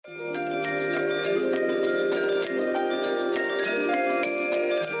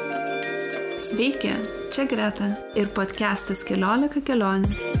Sveiki, čia Greta ir podcastas 14 kelionių.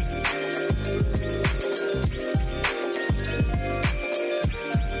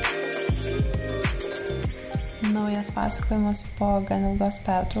 Naujas pasakojimas po gan ilgos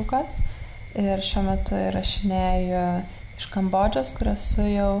pertraukos ir šiuo metu įrašinėju iš Kambodžos, kur esu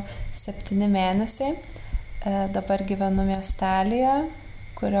jau 7 mėnesiai. Dabar gyvenu miestelėje,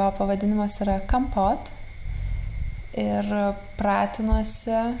 kurio pavadinimas yra Kampot. Ir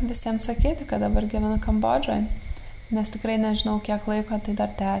pratinuosi visiems sakyti, kad dabar gyvenu Kambodžoje, nes tikrai nežinau, kiek laiko tai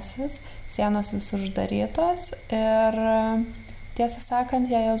dar tęsis, sienos visur uždarytos ir tiesą sakant,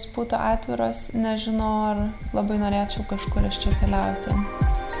 jei jos būtų atviros, nežinau, ar labai norėčiau kažkur iš čia keliauti.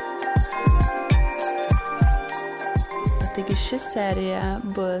 Taigi ši serija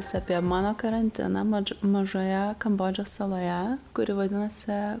bus apie mano karantiną mažoje Kambodžos saloje, kuri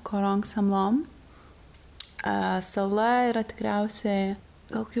vadinasi Korong Samlom. Sala yra tikriausiai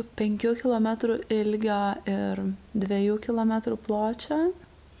gal 5 km ilgio ir 2 km pločio,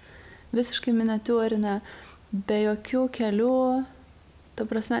 visiškai miniatiūrinė, be jokių kelių, ta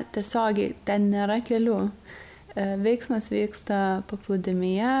prasme, tiesiogiai ten nėra kelių. Veiksmas vyksta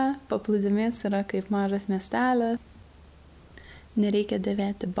paplūdimyje, paplūdimys yra kaip mažas miestelis, nereikia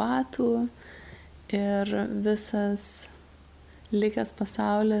dėvėti batų ir visas likęs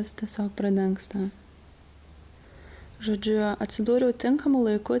pasaulis tiesiog pradingsta. Žodžiu, atsidūriau tinkamu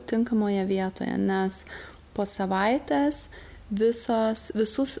laiku, tinkamoje vietoje, nes po savaitės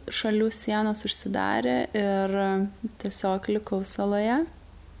visus šalių sienos užsidarė ir tiesiog likau saloje.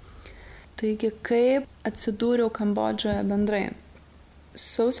 Taigi, kaip atsidūriau Kambodžoje bendrai?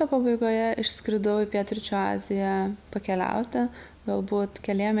 Sausio pabaigoje išskridau į Pietryčių Aziją pakeliauti, galbūt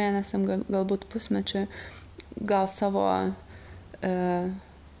keliem mėnesiam, galbūt pusmečiui, gal savo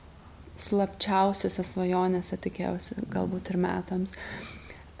slapčiausiuose svajonėse tikėjausi, galbūt ir metams.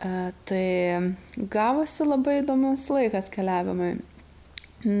 Tai gavosi labai įdomus laikas keliavimui,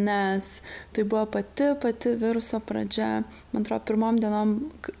 nes tai buvo pati viruso pradžia. Man atrodo, pirmom dienom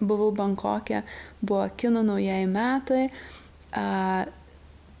buvau Bankoke, buvo kinų naujieji metai,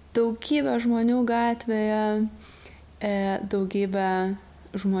 daugybė žmonių gatvėje, daugybė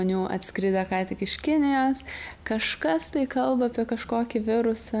žmonių atskridę ką tik iš Kinijos, kažkas tai kalba apie kažkokį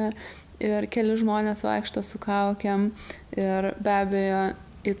virusą ir keli žmonės vaikšto su kaukėm ir be abejo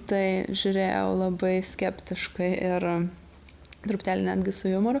į tai žiūrėjau labai skeptiškai ir truputėlį netgi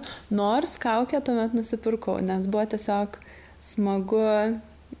su jumoru, nors kaukę tuomet nusipirkau, nes buvo tiesiog smagu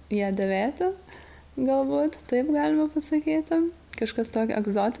ją dėvėti, galbūt taip galima pasakyti. Kažkas tokio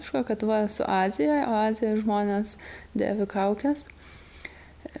egzotiško, kad va esu Azijoje, o Azijoje žmonės dėvi kaukės.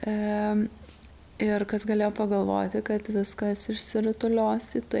 Ir kas galėjo pagalvoti, kad viskas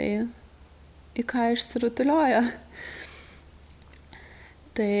išsirutulios į tai, į ką išsirutulioja.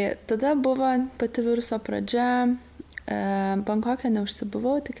 Tai tada buvo pati viruso pradžia. Bankoke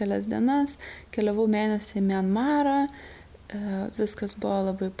neužsibuvau, tik kelias dienas, keliavau mėnesį į Mianmarą, viskas buvo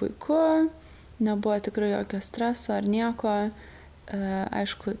labai puiku, nebuvo tikrai jokio streso ar nieko.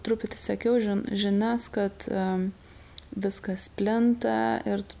 Aišku, truputį sakiau žinias, kad viskas plinta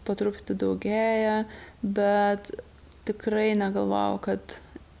ir po truputį daugėja, bet tikrai negalvojau, kad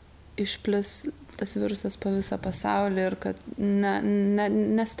išplis tas virusas po visą pasaulį ir kad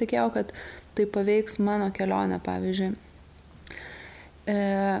nesitikėjau, kad tai paveiks mano kelionę, pavyzdžiui.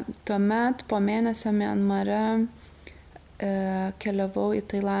 Tuomet po mėnesio Mianmare keliavau į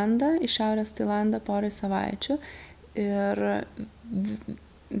Tailandą, į Šiaurės Tailandą porai savaičių ir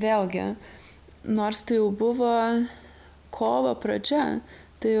vėlgi, nors tai jau buvo kovo pradžia,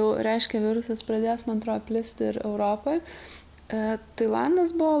 tai jau reiškia virusas pradės, man atrodo, plisti ir Europoje.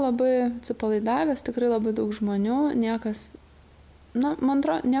 Tailandas buvo labai atsipalaidavęs, tikrai labai daug žmonių, man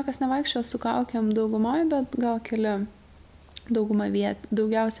atrodo, niekas nevaikščiojo su kaukėm daugumoje, bet gal keli,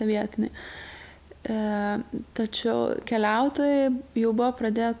 daugiausia vietiniai. Tačiau keliautojai jau buvo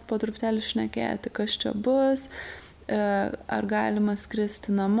pradėti po truputėlį šnekėti, kas čia bus, ar galima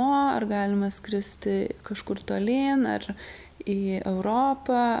skristi namo, ar galima skristi kažkur tolyn, ar į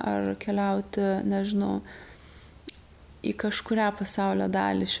Europą, ar keliauti, nežinau, į kažkurią pasaulio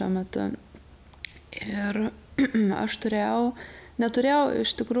dalį šiuo metu. Ir aš neturėjau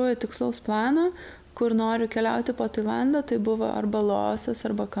iš tikrųjų tikslaus plano, kur noriu keliauti po Tailandą, tai buvo arba Laosas,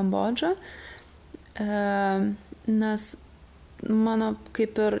 arba Kambodža, nes mano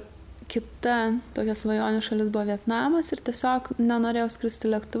kaip ir kita tokia svajonių šalis buvo Vietnamas ir tiesiog nenorėjau skristi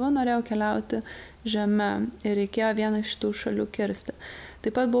lėktuvu, norėjau keliauti žeme ir reikėjo vieną iš tų šalių kirsti.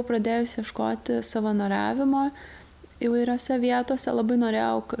 Taip pat buvau pradėjusi ieškoti savanoriavimo įvairiose vietose, labai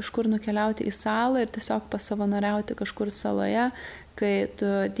norėjau kažkur nukeliauti į salą ir tiesiog pasavanoriauti kažkur saloje, kai tu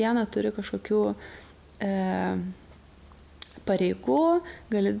dieną turi kažkokių pareigų,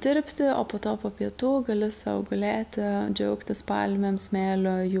 gali dirbti, o po to po pietų gali savo gulėti, džiaugtis palmėm,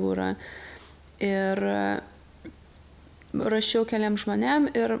 smėlio, jūrą. Ir rašiau keliam žmonėm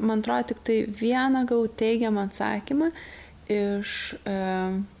ir man atrodo tik tai vieną gavau teigiamą atsakymą iš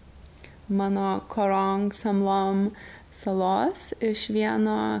mano Korong Samlom salos, iš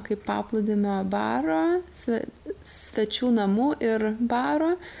vieno kaip paplūdimio baro, svečių namų ir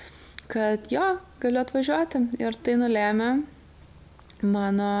baro, kad jo, galiu atvažiuoti. Ir tai nulėmė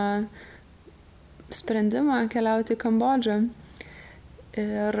mano sprendimą keliauti į Kambodžą.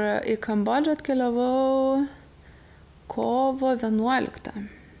 Ir į Kambodžą atkeliavau kovo 11.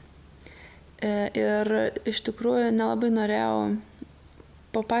 Ir iš tikrųjų nelabai norėjau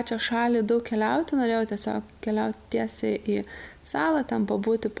po pačią šalį daug keliauti, norėjau tiesiog keliauti tiesiai į salą, ten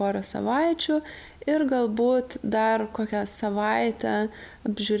pabūti porą savaičių ir galbūt dar kokią savaitę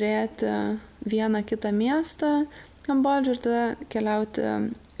apžiūrėti vieną kitą miestą Kambodžą ir tada keliauti,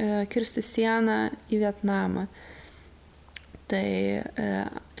 kirsti sieną į Vietnamą. Tai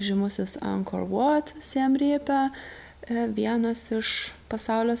žymusis Angkor Wat, Siem Reap'e, vienas iš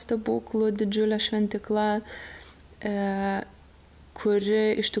pasaulio stebuklų, didžiulė šventikla, kuri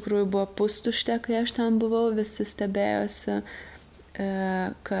iš tikrųjų buvo pustuštė, kai aš ten buvau, visi stebėjosi,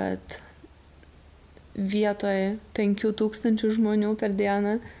 kad vietoj 5000 žmonių per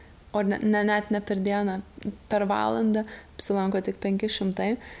dieną, o net ne per dieną, per valandą apsilanko tik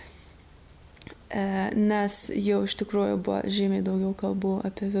 500, nes jau iš tikrųjų buvo žymiai daugiau kalbų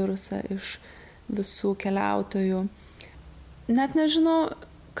apie virusą iš visų keliautojų. Net nežinau,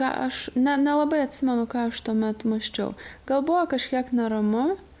 ką aš, nelabai atsimenu, ką aš tuomet mąsčiau. Gal buvo kažkiek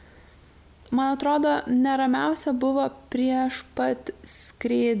neramu. Man atrodo, neramiausia buvo prieš pat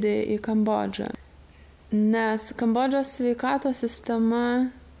skrydį į Kambodžą. Nes Kambodžos sveikatos sistema,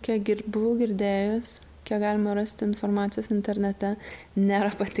 kiek buvau girdėjus, kiek galima rasti informacijos internete,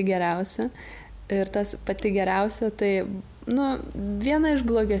 nėra pati geriausia. Ir tas pati geriausia, tai, viena iš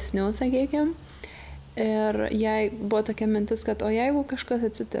blogesnių, sakykime. Ir jai buvo tokia mintis, kad o jeigu kažkas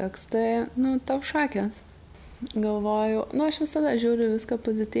atsitiks, tai, tau šakės. Galvoju, aš visada žiūriu viską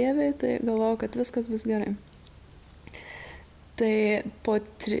pozityviai, tai galvoju, kad viskas bus gerai. Tai po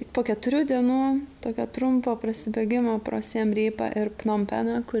 4 dienų tokio trumpo prasibėgimo pro Siem Reap'ą ir Phnom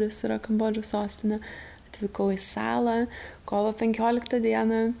Penhą, kuris yra Kambodžos sostinė, atvykau į salą kovo 15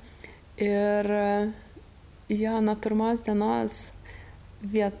 dieną ir nuo pirmos dienos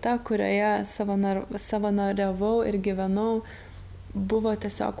vieta, kurioje savanoriavau ir gyvenau, buvo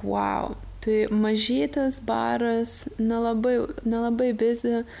tiesiog wow. Tai mažytis baras, nelabai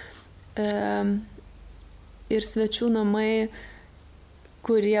busy ir svečių namai,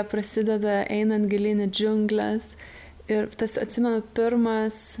 kurie prasideda einant gilyn į džiungles. Ir tas, atsimenu,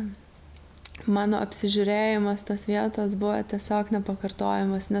 pirmas mano apsižiūrėjimas tos vietos buvo tiesiog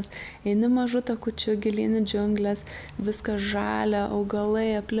nepakartojamas, nes eini mažu takučiu gilyn į džiungles, viskas žalia,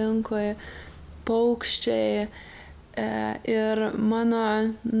 augalai aplinkui, paukščiai. Ir mano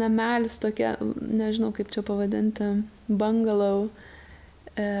namelis tokia, nežinau kaip čia pavadinti, bungalow,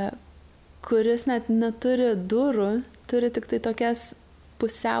 kuris net neturi durų, turi tik tai tokias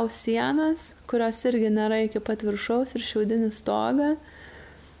pusiau sienas, kurios irgi nėra iki pat viršaus ir šiaudinį stogą.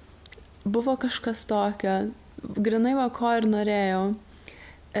 Buvo kažkas tokio, grinai va ko ir norėjau.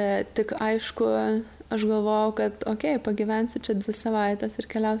 Tik aišku, aš galvojau, kad pagyvensiu čia 2 savaitės ir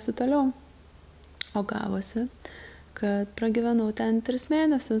keliausiu toliau. O gavosi, kad pragyvenau ten 3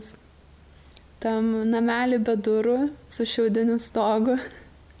 mėnesius. Tam namelį be durų, su šiaudiniu stogu.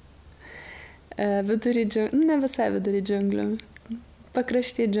 Vidury džiunglių, ne visai vidury džiunglių,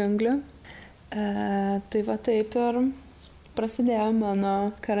 pakrašty džiunglių. Tai va taip ir prasidėjo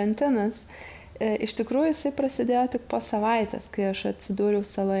mano karantinas. Iš tikrųjų, jisai prasidėjo tik po savaitės, kai aš atsidūriau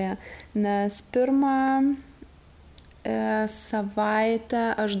saloje, nes pirmą savaitę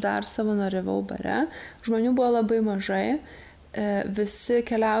aš dar savanoriavau bare. Žmonių buvo labai mažai, visi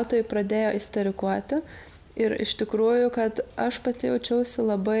keliautojai pradėjo isterikuoti ir iš tikrųjų, kad aš pati jaučiausi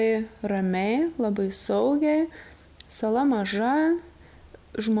labai ramiai, labai saugiai, sala maža,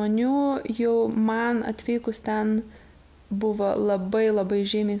 žmonių jau man atvykus ten buvo labai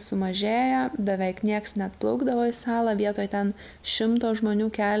žymiai sumažėję, beveik nieks net plaukdavo į salą, vietoj ten 100 žmonių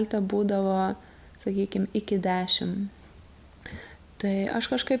kelte būdavo, sakykime, iki 10. Tai aš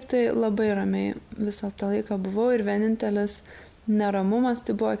kažkaip tai labai ramiai visą tą laiką buvau ir vienintelis neramumas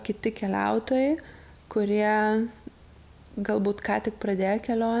tai buvo kiti keliautojai, kurie galbūt ką tik pradėjo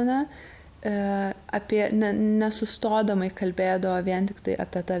kelionę apie nesustodamai kalbėdavo vien tik tai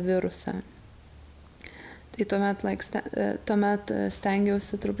apie tą virusą. Tai tuomet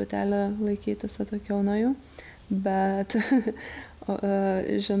stengiausi truputėlį laikytis atokiau nuo jų, bet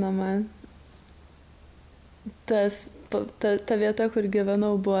žinoma, ta vieta, kur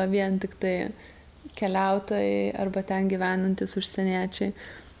gyvenau, buvo vien tik tai keliautojai arba ten gyvenantis užsieniečiai,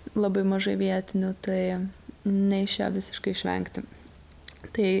 labai mažai vietinių, tai neišėjo visiškai išvengti.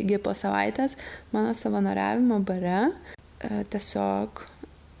 Taigi po savaitės mano savanoriavimo bare tiesiog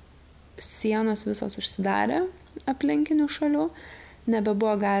sienos visos užsidarė aplinkinių šalių,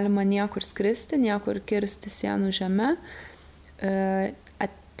 nebebuvo galima niekur skristi, niekur kirsti sienų žeme,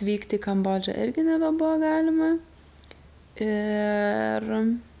 atvykti į Kambodžą irgi nebebuvo galima ir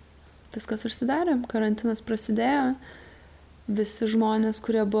viskas užsidarė, karantinas prasidėjo, visi žmonės,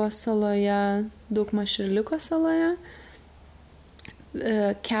 kurie buvo saloje, daugmaž ir liko saloje,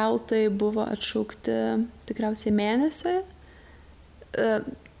 keltai buvo atšaukti tikriausiai mėnesiui.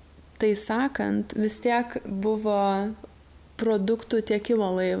 Tai sakant, vis tiek buvo produktų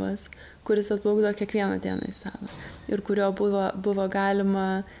tiekimo laivas, kuris atplaukdavo kiekvieną dieną į salą ir kurio buvo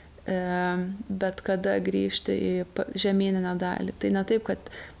galima bet kada grįžti į žemyninę dalį. Tai ne taip,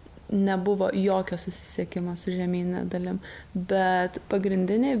 kad nebuvo jokio susisiekimo su žemyninė dalim, bet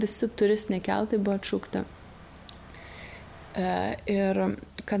pagrindiniai visi turistiniai keltai buvo atšaukti. Ir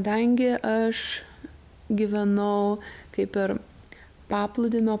kadangi aš gyvenau kaip ir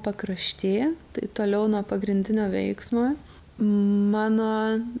paplūdimio pakraštyje, tai toliau nuo pagrindinio veiksmo, mano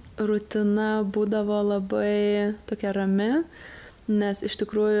rutina būdavo labai tokia rami, nes iš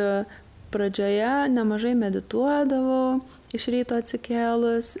tikrųjų pradžioje nemažai medituodavau iš ryto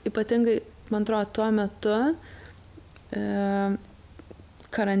atsikėlus, ypatingai, man atrodo, tuo metu,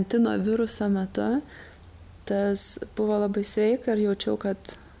 karantino viruso metu, tas buvo labai sveika ir jaučiau,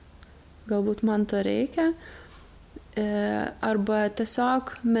 kad galbūt man to reikia. Arba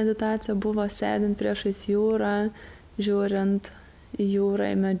tiesiog meditacija buvo sėdint priešais jūrą, žiūrint į jūrą,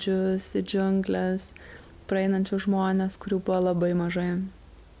 į medžius, į džiunglės, praeinančių žmonės, kurių buvo labai mažai,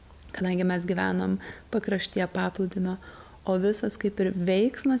 kadangi mes gyvenom pakraštyje paplūdimio, o visas kaip ir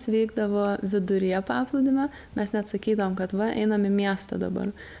veiksmas vykdavo viduryje paplūdimio, mes net sakydavom, kad einam į miestą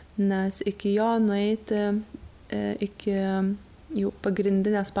dabar, nes iki jo nueiti iki jau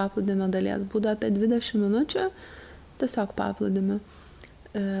pagrindinės paplūdimio dalies būdavo apie 20 minučių, tiesiog paplūdimiu.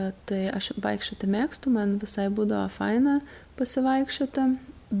 Tai aš vaikščioti mėgstu, man visai būdavo faina pasivaikščioti,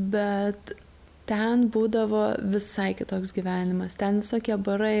 bet ten būdavo visai kitoks gyvenimas. Ten visokie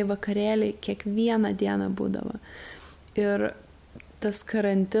barai, vakarėliai, kiekvieną dieną būdavo. Ir tas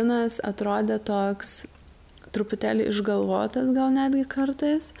karantinas atrodė toks truputėlį išgalvotas gal netgi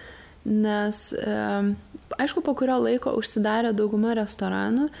kartais, nes aišku, po kurio laiko užsidarė dauguma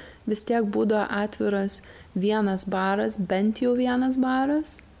restoranų, vis tiek būdavo atviras vienas baras, bent jau vienas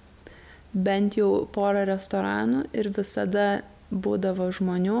baras, bent jau porą restoranų ir visada būdavo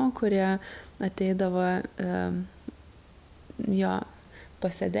žmonių, kurie ateidavo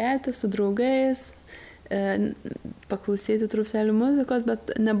pasėdėti su draugais, paklausyti truputėlį muzikos,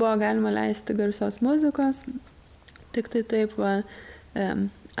 bet nebuvo galima leisti garsios muzikos, tik tai taip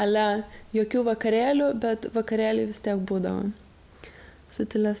ale jokių vakarėlių, bet vakarėliai vis tiek būdavo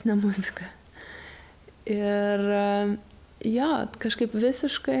sutilesnė muzika. Ir kažkaip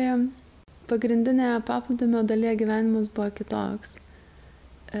visiškai pagrindinė paplūdimio dalyje gyvenimas buvo kitoks.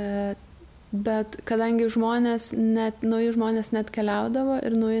 Bet kadangi nauji žmonės net keliaudavo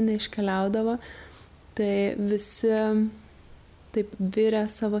ir nauji neiškeliaudavo, tai visi taip virė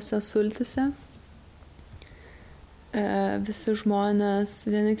savose sultise. Visi žmonės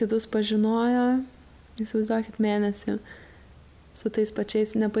vieni kitus pažinojo, įsivaizduokit mėnesį, su tais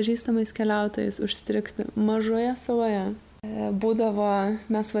pačiais nepažįstamais keliautojais užstrigti mažoje saloje. Būdavo,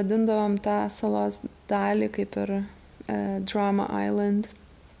 mes vadindavom tą salos dalį kaip ir Drama Island,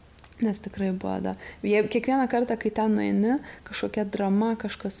 nes tikrai buvo kiekvieną kartą, kai ten nueini, kažkokia drama,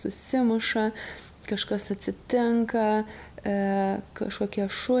 kažkas susimuša, kažkas atsitinka, kažkokie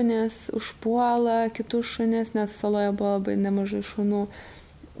šunys užpuola kitus šunis, nes saloje buvo labai nemažai šunų.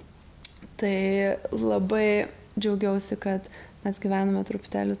 Tai labai džiaugiausi, kad mes gyvename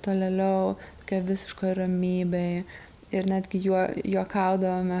truputėlį tolėliau, tokia visiškoje ramybėje ir netgi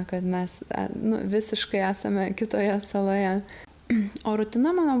juokaudavome, kad mes visiškai esame kitoje saloje. O rutina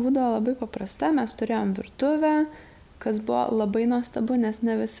mano būdavo labai paprasta, mes turėjom virtuvę, kas buvo labai nuostabu, nes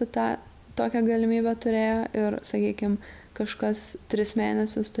ne visi tokią galimybę turėjo ir, sakykime, kažkas 3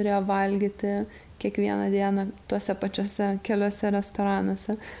 mėnesius turėjo valgyti kiekvieną dieną tuose pačiuose keliuose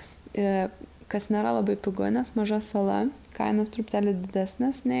restoranuose. kas nėra labai pigu, nes maža sala, kainos truputėlį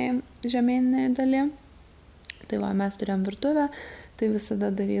didesnės nei žemyninėje dalyje. Tai va, mes turėjom virtuvę, tai visada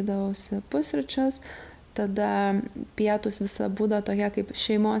darydavausi pusryčius, tada pietus visa būdavo tokia kaip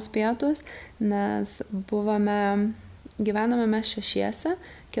šeimos pietus, nes gyvenome mes 6,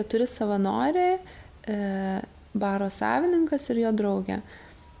 4 savanoriai, baro savininkas ir jo draugė.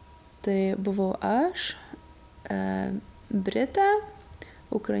 Tai buvau aš, Britė,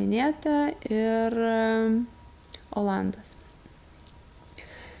 Ukrainietė ir Olandas.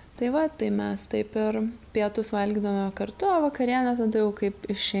 Tai va, tai mes taip ir pietus valgydame kartu, o vakarienę tada jau kaip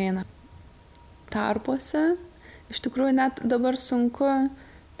išeina. Tarpuose, iš tikrųjų net dabar sunku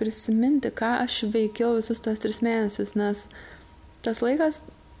prisiminti, ką aš veikiau visus tos 3 mėnesius, nes tas laikas,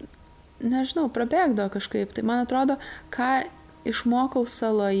 nežinau, prabėgdavo kažkaip. Tai man atrodo, ką išmokau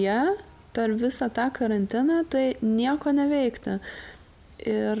saloje per visą tą karantiną, tai nieko neveikti.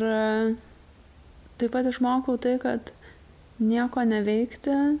 Ir taip pat išmokau tai, kad nieko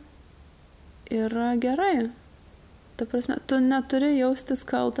neveikti yra gerai. Ta prasme, tu neturi jaustis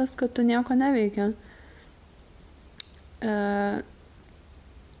kaltas, kad tu nieko neveikia.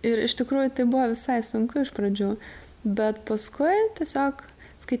 Ir iš tikrųjų tai buvo visai sunku iš pradžių. Bet paskui tiesiog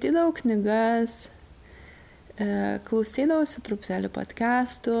skaitydavau knygas, klausydavausi truputėlį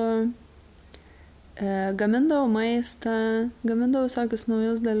podcastų, gamindavau maistą, gamindavau visokius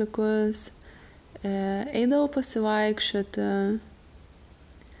naujus dalykus, eidavau pasivaikščioti.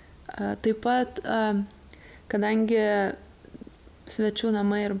 Taip pat, kadangi svečių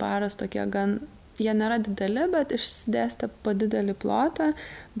namai ir baras tokie gan, jie nėra dideli, bet išsidėstę po didelį plotą,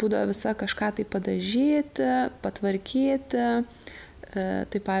 būdavo visa kažką tai padažyti, patvarkyti.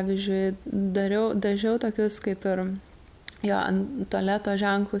 Tai pavyzdžiui, dažiau tokius kaip ir ant tualeto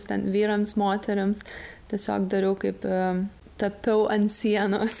ženklus ten vyrams, moteriams, tiesiog dariau kaip tapiau ant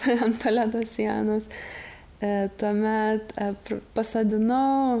sienos, ant tualeto sienos. Tuomet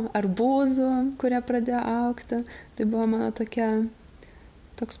pasodinau arbūzų, kurie pradėjo augti. Tai buvo mano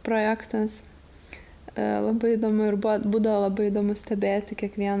toks projektas. Labai įdomu ir būdavo labai įdomu stebėti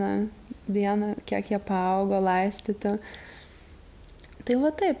kiekvieną dieną, kiek jie paaugo, laistyti. Tai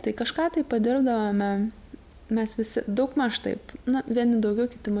va taip, tai kažką tai padirbdavome, mes visi daug maž taip, vieni daugiau,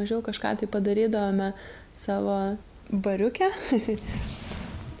 kiti mažiau, kažką tai padarydavome savo bariukę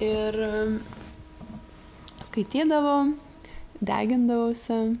ir skaitydavau,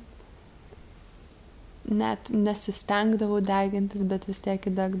 degindavausi, net nesistengdavau degintis, bet vis tiek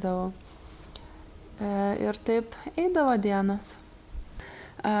įdegdavau. Ir taip eidavo dienos.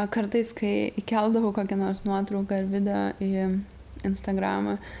 Kartais, kai įkeldavau kokią nors nuotrauką ar video į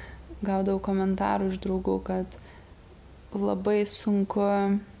Instagramą, gaudavau komentarų iš draugų, kad labai sunku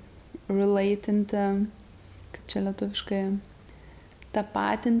relatinti, kaip čia lietuviškai,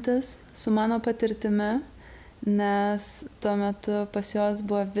 tapatintis su mano patirtimi, nes tuo metu pas juos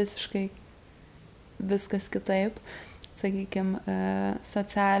buvo visiškai viskas kitaip. Sakykime,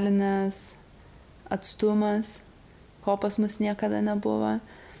 socialinis atstumas, ko pas mus niekada nebuvo.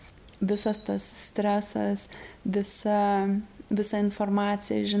 Visas tas stresas, visa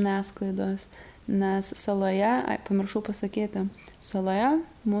informacija žiniasklaidos. Nes saloje, pamiršau pasakyti, saloje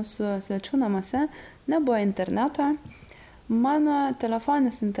mūsų svečių namuose nebuvo interneto. Mano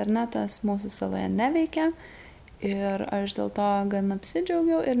telefoninis internetas mūsų saloje neveikia ir aš dėl to gan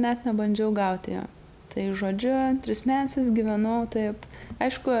apsidžiaugiau ir net nebandžiau gauti jo. Tai žodžiu, 3 mėnesius gyvenau taip.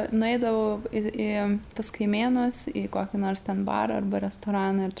 Aišku, nueidavau pas kaimynus į kokį nors ten barą arba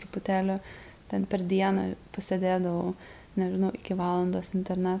restoraną ir truputėlį ten per dieną pasėdėdavau, nežinau, iki valandos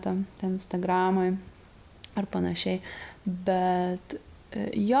internetą, ten Instagramui ar panašiai. Bet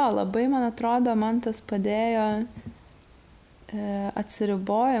jo, labai, man atrodo, man tas padėjo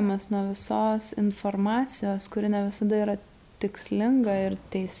atsiribojimas nuo visos informacijos, kuri ne visada yra tikslinga ir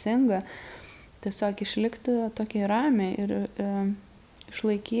teisinga. Tiesiog išlikti tokiai ramiai ir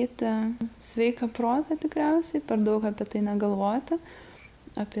išlaikyti sveiką protą tikriausiai, per daug apie tai negalvoti,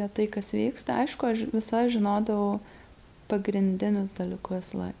 apie tai, kas vyksta. Aišku, aš visą žinodavau pagrindinius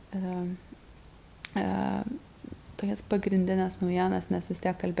dalykus, tokias pagrindinės naujienas, nes vis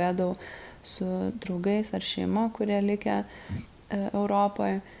tiek kalbėdavau su draugais ar šeima, kurie likę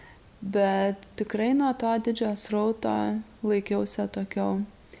Europoje. Bet tikrai nuo to didžiojo srauto laikiausi atokiau.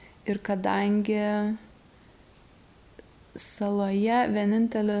 Ir kadangi saloje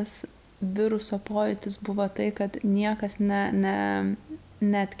vienintelis viruso pojūtis buvo tai, kad niekas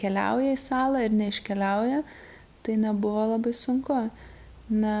neatkeliauja į salą ir neiškeliauja, tai nebuvo labai sunku,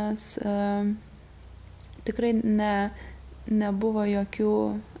 nes tikrai nebuvo jokių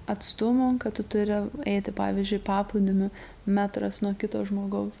atstumų, kad tu turi eiti, pavyzdžiui, paplūdimiu metras nuo kito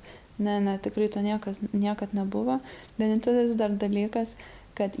žmogaus, Ne, tikrai to niekad nebuvo. Vienintelis dar dalykas,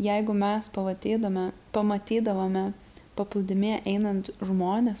 kad jeigu mes pamatydavome paplūdimėje einant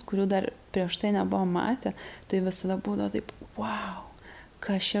žmonės, kurių dar prieš tai nebuvo matę, tai visada būdavo taip, wow,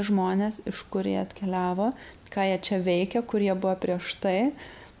 kas šie žmonės, iš kur jie atkeliavo, ką jie čia veikia, kur jie buvo prieš tai.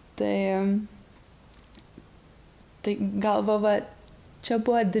 Tai galva, čia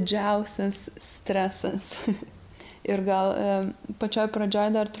buvo didžiausias stresas. Ir gal pačioj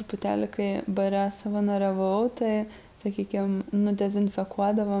pradžioj dar truputėlį, kai bare savanoriavau, tai, sakykime,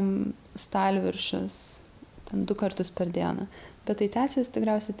 nudezinfekuodavom stalviršius ten 2 kartus per dieną. Bet tai tęsės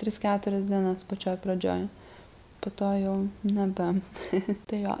tikriausiai 3-4 dienas pačioj pradžioj. Po to jau nebe.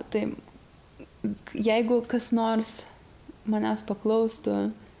 Tai jo, tai jeigu kas nors manęs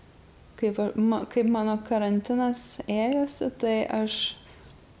paklaustų, kaip mano karantinas ėjosi, tai aš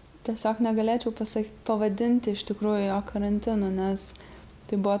tiesiog negalėčiau pavadinti iš tikrųjų jo karantinu, nes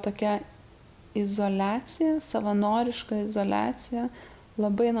tai buvo tokia izoliacija, savanoriška izoliacija,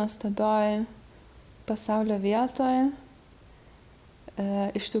 labai nuostabioj pasaulio vietoje.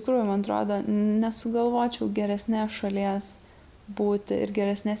 Iš tikrųjų, man atrodo, nesugalvočiau geresnės šalies būti ir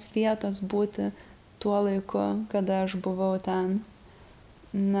geresnės vietos būti tuo laiku, kada aš buvau ten.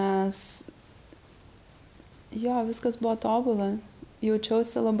 Nes jo, viskas buvo tobula.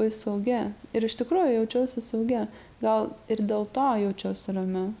 Jaučiausi labai saugi. Ir iš tikrųjų jaučiausi saugi. Gal ir dėl to jaučiausi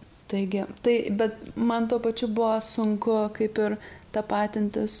rami. Taigi, bet man tuo pačiu buvo sunku kaip ir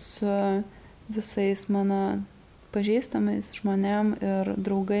tapatintis su visais mano pažįstamais žmonėm ir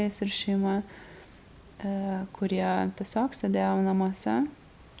draugais ir šeima, kurie tiesiog sėdėjo namuose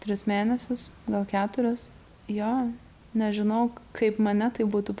 3 mėnesius, gal 4. Jo, nežinau, kaip mane tai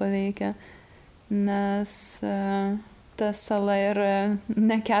būtų paveikę, nes ta sala yra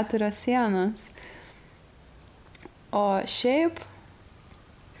ne 4 sienos. O šiaip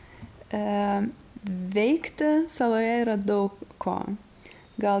veikti saloje yra daug ko.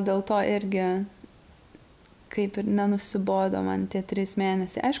 Gal dėl to irgi kaip ir nenusibodo man tie 3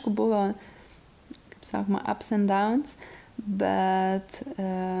 mėnesiai. Aišku, buvo, kaip sakoma, ups and downs, bet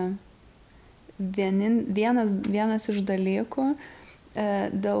vienas iš dalykų,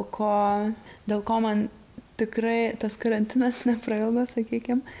 dėl ko man tikrai tas karantinas neprailgo,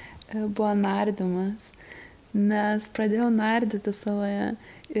 sakykime, buvo nardymas. Nes pradėjau nardyti saloje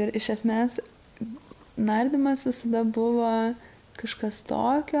ir iš esmės nardymas visada buvo kažkas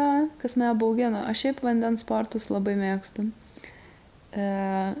tokio, kas mane baugino. Aš šiaip vandens sportus labai mėgstu.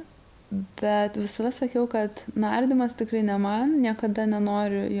 Bet visada sakiau, kad nardymas tikrai ne man, niekada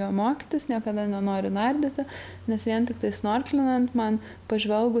nenoriu jo mokytis, niekada nenoriu nardyti, nes vien tik tai snorklinant man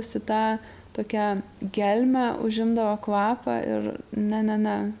pažvelgusi tą tokią gelmę užimdavo kvapą ir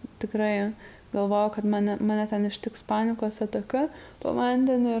ne, tikrai galvojau, kad mane ten ištiks panikos ataka po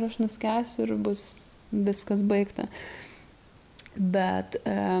vandeniu ir aš nuskęsiu ir bus viskas baigta. Bet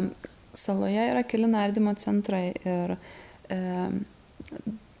saloje yra keli nardymo centrai ir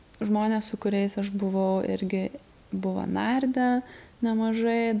žmonės, su kuriais aš buvau, irgi buvo nardę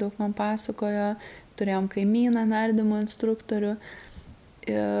nemažai, daug man pasakojo, turėjom kaimyną nardymo instruktorių.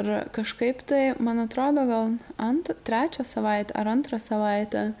 Ir kažkaip tai, man atrodo, gal 3 savaitę ar 2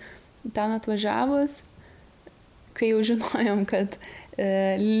 savaitę ten atvažiavus, kai jau žinojom, kad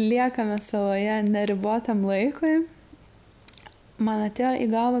liekame saloje neribotam laikui, man atėjo į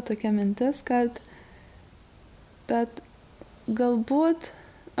galvą tokia mintis, kad bet galbūt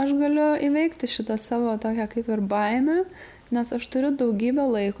aš galiu įveikti šitą savo tokią kaip ir baimę, nes aš turiu daugybę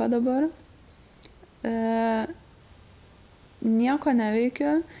laiko dabar. Nieko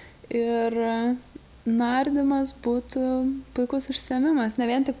neveikiu ir nardymas būtų puikus užsiėmimas. Ne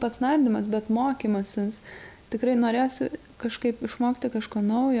vien tik pats nardymas, bet mokymasis. Tikrai norėsiu kažkaip išmokti kažko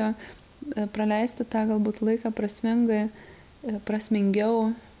naujo, praleisti tą galbūt laiką prasmingiau,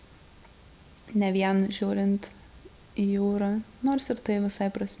 ne vien žiūrint į jūrą, nors ir tai visai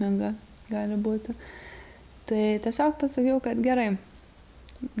prasminga gali būti. Tai tiesiog pasakiau, kad gerai,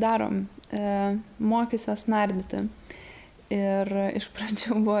 darom, mokysiuos nardyti. Ir iš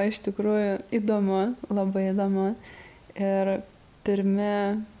pradžių buvo iš tikrųjų įdomu, labai įdomu. Ir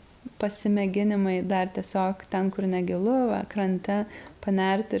pirmi pasimėginimai dar tiesiog ten, kur negilu, krante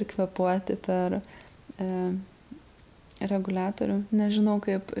panerti ir kvėpuoti per reguliatorių. Nežinau,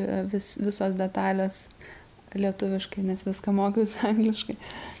 kaip visos detalės lietuviškai, nes viską mokiausi angliškai.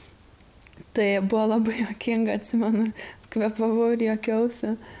 Tai buvo labai juokinga, atsimenu, kvėpavau ir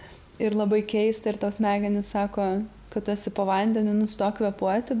juokiausi. Ir labai keista, ir tos smegenys sako, kad tu esi po vandeniu, nustok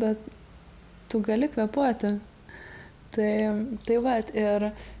kvėpuoti, bet tu gali kvėpuoti. Tai va, ir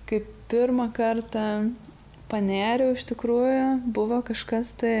kaip pirmą kartą panėriau iš tikrųjų, buvo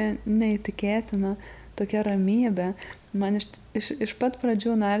kažkas tai neįtikėtina, tokia ramybė. Man iš pat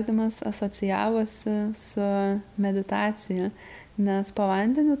pradžių nardymas asocijavosi su meditacija, nes po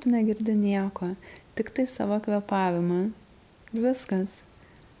vandeniu tu negirdi nieko, tik tai savo kvėpavimą. Viskas.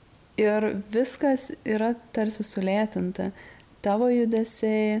 Ir viskas yra tarsi sulėtinta. Tavo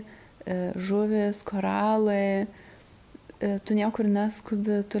judesiai, žuvis, koralai, tu niekur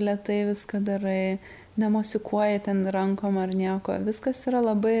neskubi, tu lėtai viską darai, nemosikuoji ten rankom ar nieko. Viskas yra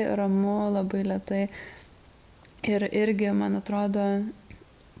labai ramu, labai lėtai. Ir irgi, man atrodo,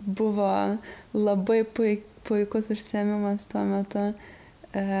 buvo labai puikus užsiėmimas tuo metu.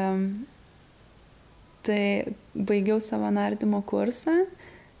 Tai baigiau savo nardymo kursą.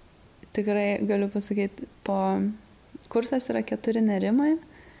 Tikrai galiu pasakyti, kursas yra 4 nerimai.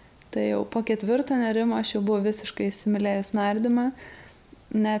 Tai jau po 4 nerimo aš jau buvau visiškai įsimylėjus nardymą.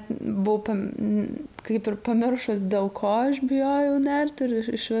 Net buvau kaip ir pamiršus, dėl ko aš bijojau nerti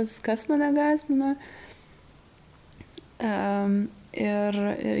ir iš vis kas mane gąsdino.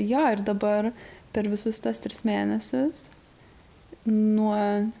 Ir dabar per visus tos 3 mėnesius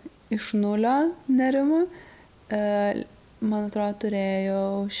iš 0 nerimų, man atrodo,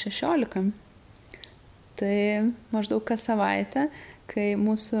 turėjau 16. Tai maždaug kas savaitę, kai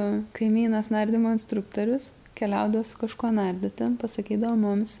mūsų kaimynas nardymo instruktorius keliaudavo su kažkuo nardyti, pasakydavo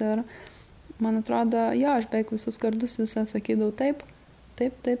mums ir man atrodo, aš beveik visus kartus visą sakydavau taip,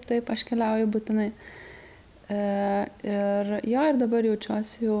 aš keliauju būtinai. Ir dabar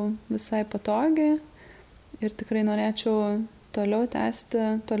jaučiuosi jau visai patogiai ir tikrai norėčiau toliau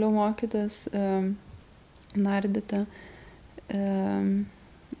tęsti, toliau mokytis, nardyti.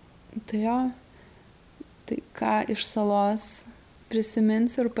 Tai ką iš salos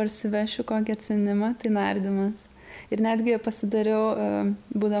prisiminsiu ir parsivešiu kokį atsiminimą, tai nardymas. Ir netgi pasidariau,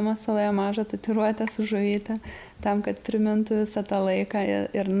 būdama saloje, mažą tatuiruotę su žuvyte, tam, kad primintų visą tą laiką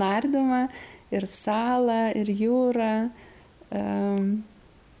ir nardymą, ir salą, ir jūrą.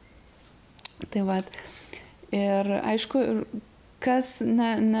 Tai vat. Ir aišku, kas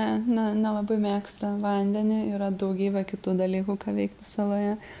nelabai mėgsta vandenį, yra daugybė kitų dalykų, ką veikti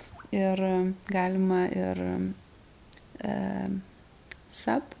saloje. Ir galima ir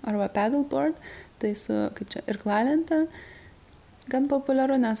SUP arba paddleboard, tai su, irklalente, gan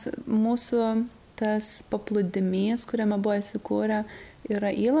populiaru, nes mūsų tas paplūdimys, kuriame buvo įsikūrę,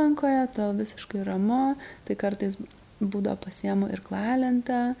 yra įlankoje, todėl visiškai ramu, tai kartais būdavo pasiemu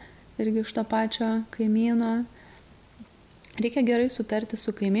irklalentę, irgi iš to pačio kaimyno. Reikia gerai sutarti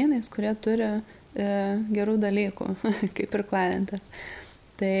su kaimynais, kurie turi gerų dalykų, kaip irklalentės.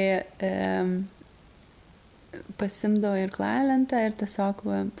 Tai pasimdavo irklalentę ir tiesiog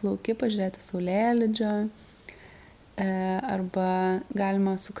plauki pažiūrėti saulėlydžio, arba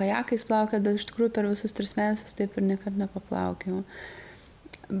galima su kajakais plaukioti, bet iš tikrųjų per visus 3 mėnesius taip ir niekad nepaplaukiau.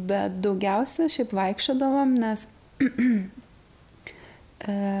 Bet daugiausia šiaip vaikščiodavom, nes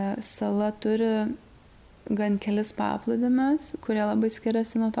sala turi gan kelis paplūdimius, kurie labai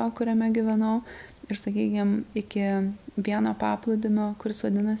skiriasi nuo to, kuriame gyvenau. Ir sakykime, iki vieno paplūdimio, kuris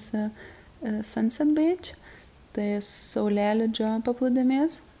vadinasi Sunset Beach, tai saulėlydžio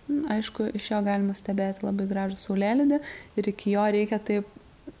paplūdimys. Aišku, iš jo galima stebėti labai gražų saulėlydį ir iki jo reikia taip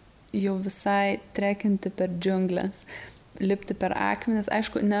jau visai trekinti per džiunglės, lipti per akmenis.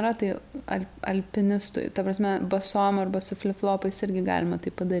 Aišku, nėra tai alpinistui, ta prasme, basom arba su flip-flopais irgi galima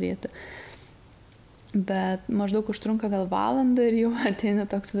tai padaryti. Bet maždaug užtrunka gal valandą ir jau ateina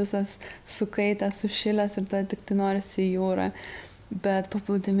toks visas sukaitęs, sušilęs ir tada tik tai norisi į jūrą. Bet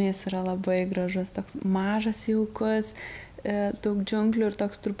paplūdimys yra labai gražus, toks mažas, jaukus, daug džiunglių ir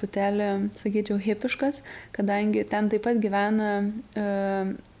toks truputėlį, sakyčiau, hipiškas, kadangi ten taip pat gyvena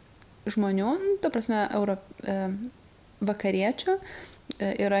žmonių, ta prasme, vakariečių,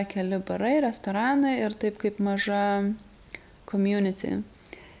 yra keli barai, restoranai ir taip kaip maža community.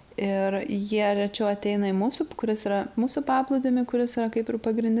 Ir jie rečiau ateina į kuris yra mūsų paplūdimį, kuris yra kaip ir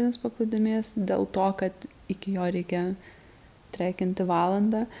pagrindinis paplūdimys, dėl to, kad iki jo reikia trekinti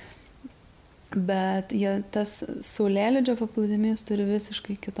valandą. Bet tas saulėlydžio paplūdimys turi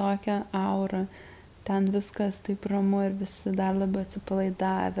visiškai kitokią aurą. Ten viskas taip ramu ir visi dar labiau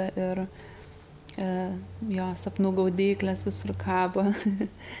atsipalaidavę ir sapnų gaudyklės visur kabo.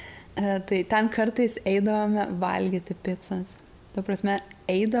 Tai ten kartais eidavome valgyti picos. Ta prasme,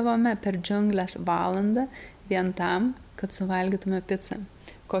 eidavome per džiunglės valandą vien tam, kad suvalgytume pizzą.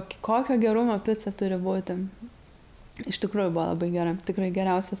 Kokio gerumo pizza turi būti. Iš tikrųjų buvo labai gera. Tikrai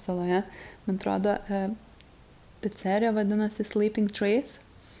geriausia saloje. Man atrodo, pizzerija vadinasi Sleeping Trees.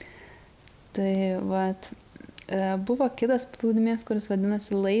 Tai buvo kitas paplūdimys, kuris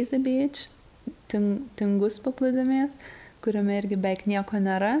vadinasi Lazy Beach. tingus paplūdimys, kuriame irgi beveik nieko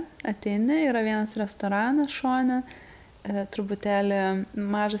nėra. Ateini, yra vienas restoranas šone, truputėlį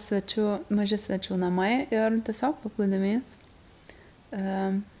maži svečių namai ir tiesiog paplūdimys.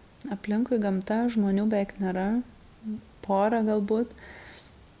 Aplinkui gamta, žmonių beveik nėra, porą galbūt.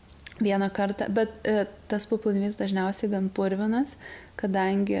 Vieną kartą, bet tas paplūdimys dažniausiai gan purvinas,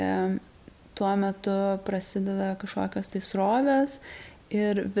 kadangi tuo metu prasideda kažkokios tai srovės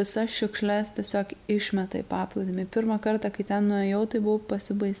ir visas šiukšles tiesiog išmeta į paplūdimį. Pirmą kartą, kai ten nuėjau, tai buvau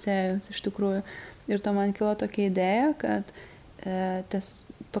pasibaisėjus iš tikrųjų. Ir to man kilo tokia idėja, kad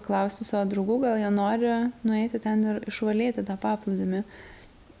paklausti savo draugų, gal jie nori nueiti ten ir išvalyti tą paplūdimį.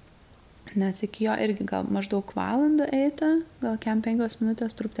 Nes iki jo irgi gal maždaug valandą eiti, gal 5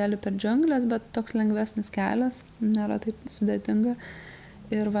 minutės truputėlį per džiunglės, bet toks lengvesnis kelias, nėra taip sudėtinga.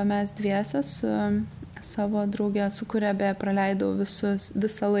 Ir va mes dviese su savo draugė, su kuria beje praleidau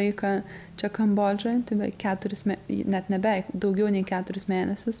visą laiką čia Kambodžoje, tai beveik daugiau nei 4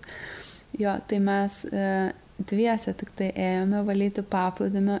 mėnesius. Jo, tai mes dviese tik tai ėjome valyti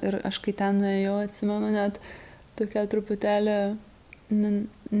paplūdimio ir aš kai ten nuėjau, atsimenu net tokia truputėlį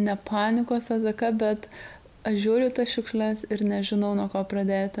ne panikos ataka, bet aš žiūriu tas šiukšles ir nežinau nuo ko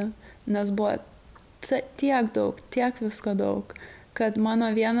pradėti, nes buvo tiek daug, tiek visko daug, kad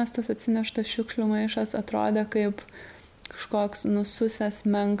mano vienas tas atsineštas šiukšlių maišas atrodė kaip kažkoks nususęs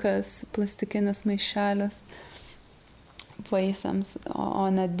menkas plastikinis maišelis vaisiams, o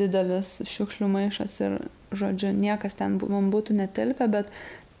ne didelis šiukšlių maišas ir, žodžiu, niekas ten man būtų netilpę, bet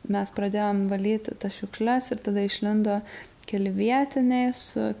mes pradėjom valyti tas šiukšles ir tada išlindo keli vietiniai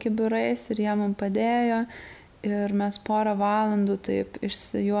su kibirais ir jie man padėjo ir mes porą valandų taip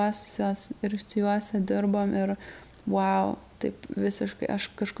išsijuosę dirbom ir wow, taip visiškai, aš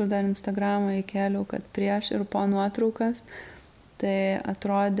kažkur dar Instagramą įkėliau, kad prieš ir po nuotraukas, tai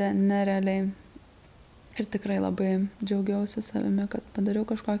atrodė nerealiai. Ir tikrai labai džiaugiausi savimi, kad padariau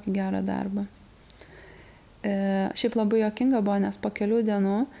kažkokį gerą darbą. Šiaip labai juokinga buvo, nes po kelių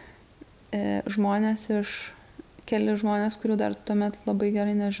dienų keli žmonės, kurių dar tuomet labai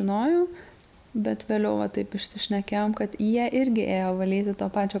gerai nežinojau, bet vėliau va taip išsišnekėjom, kad jie irgi ėjo valyti to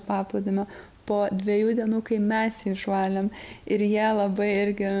pačio paplūdimio po 2 dienų, kai mes jį išvalėm. Ir jie labai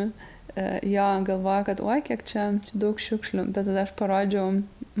irgi jo galvoja, kad oi, kiek čia daug šiukšlių. Bet tada aš parodžiau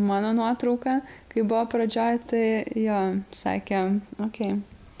mano nuotrauką, kai buvo pradžioj, tai jo, sakė, okei,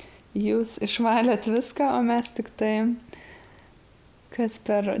 jūs išvalėt viską, o mes tik tai, kas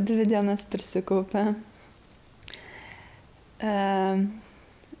per 2 dienas prisikaupė.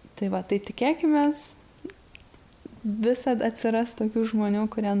 Tai va, tai tikėkimės, visad atsiras tokių žmonių,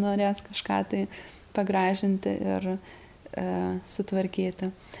 kurie norės kažką tai pagražinti ir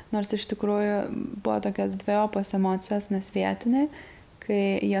sutvarkyti. Nors iš tikrųjų buvo tokias dvejopos emocijos, nes vietiniai,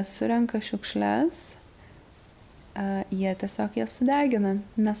 kai jie surenka šiukšles, jie tiesiog jas sudegina.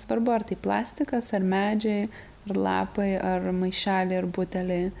 Nesvarbu, ar tai plastikas, ar medžiai, ar lapai, ar maišeliai, ar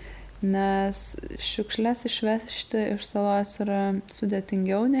buteliai. Nes šiukšles išvežti iš salos yra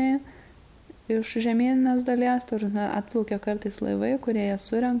sudėtingiau nei iš žemyninės dalies, tai atplaukia kartais laivai, kurie ją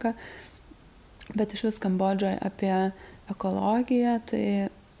surenka, bet iš vis Kambodžoje apie ekologiją tai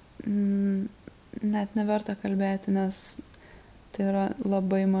net neverta kalbėti, nes tai yra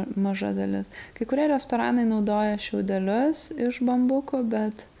labai maža dalis. Kai kurie restoranai naudoja šiaudelius iš bambukų,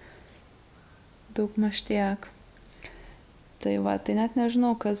 bet daug maž tiek. Tai va, tai net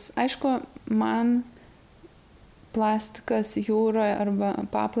nežinau, kas, aišku, man plastikas jūroje arba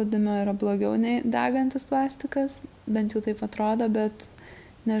paplūdimio yra blogiau nei degantis plastikas, bent jau taip atrodo, bet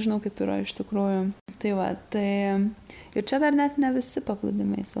nežinau, kaip yra iš tikrųjų. Tai va, tai ir čia dar net ne visi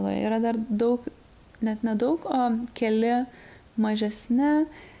paplūdimiai saloje, yra dar daug, net nedaug, o keli mažesni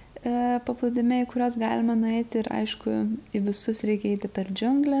paplūdimiai, kuriuos galima nueiti ir aišku, į visus reikia eiti per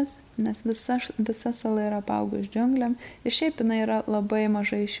džiunglės, nes visa sala yra apaugus džiunglėm ir šiaip jinai yra labai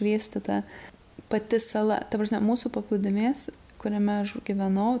mažai išvystyta pati sala. Ta prasme, mūsų paplūdimys, kuriame aš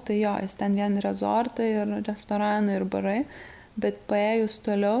gyvenau, tai jo, jis ten vien rezortai ir restoranai ir barai, bet paėjus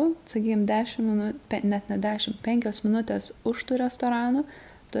toliau, sakykime, 10 minutų, net ne 10, 5 minutės už tų restoranų,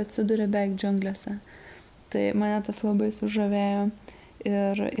 tu atsiduri beveik džiunglėse. Tai mane tas labai sužavėjo.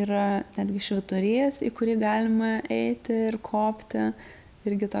 Ir yra netgi švyturys, į kurį galima eiti ir kopti.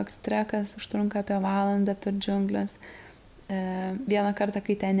 Irgi toks trekas užtrunka apie valandą per džiunglės. Vieną kartą,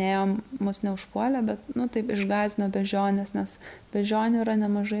 kai ten ėjom, mus neužpuolė, bet, taip išgąsdino bežionės, nes bežionių yra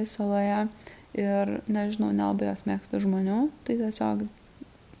nemažai saloje ir, nežinau, nelabai jos mėgsta žmonių, tai tiesiog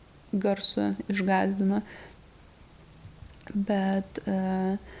garsu išgąsdino. Bet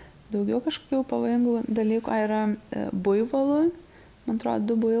daugiau kažkokių pavojingų dalykų yra buivolų. man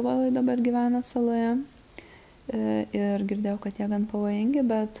atrodo, 2 buivolai dabar gyvena saloje. Ir girdėjau, kad jie gan pavojingi,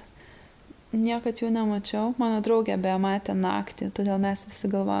 bet niekad jų nemačiau. Mano draugė beje matė naktį, todėl mes visi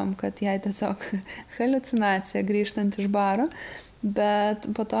galvojom, kad jai tiesiog haliucinacija grįžtant iš baro. Bet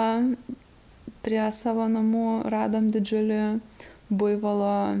po to prie savo namų radom didžiulį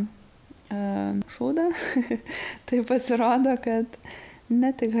buivolo šūdą. Tai pasirodo, kad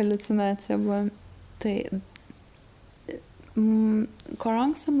ne tik haliucinacija buvo. Tai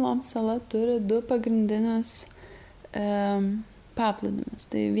Korong Samlom sala turi 2 pagrindinius paplūdimius.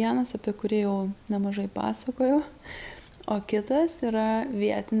 Tai vienas, apie kurį jau nemažai pasakojau, o kitas yra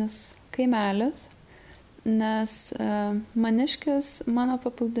vietinis kaimelis, nes Maniškis, mano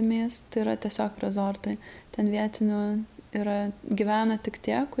paplūdimys, tai yra tiesiog rezortai. Ten vietinių gyvena tik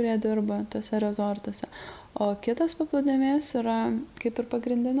tie, kurie dirba tose rezortuose. O kitas paplūdimys yra, kaip ir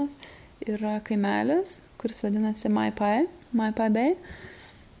pagrindinis, yra kaimelis, kuris vadinasi Mai Pai Bay.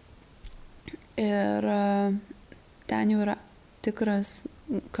 Ir ten jau yra tikras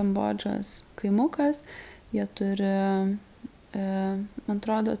Kambodžos kaimukas. Jie turi, man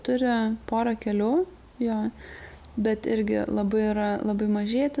atrodo, turi porą kelių, jo, bet irgi labai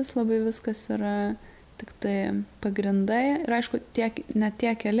mažėtis, labai viskas yra tik tai pagrindai. Ir aišku, net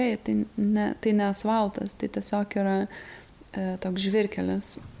tie keliai, tai ne asfaltas, tai tiesiog yra toks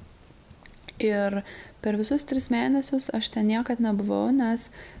žvyrkelis. Ir per visus 3 mėnesius aš ten niekad nebuvau, nes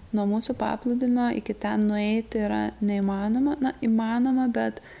nuo mūsų paplūdimio iki ten nueiti yra neįmanoma. Na, įmanoma,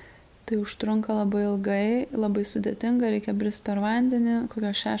 bet tai užtrunka labai ilgai, labai sudėtinga, reikia brist per vandenį,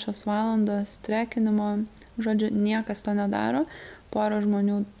 kokios 6 valandos trekinimo. Žodžiu, niekas to nedaro. Porą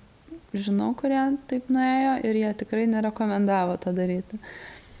žmonių žinau, kurie taip nuėjo ir jie tikrai nerekomendavo to daryti.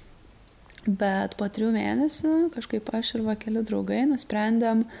 Bet po 3 mėnesių kažkaip aš ir keli draugai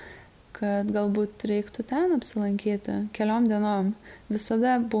nusprendėm, kad galbūt reiktų ten apsilankyti keliom dienom.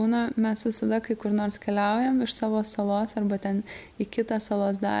 Visada būna, mes visada kai kur nors keliaujam iš savo salos arba ten į kitą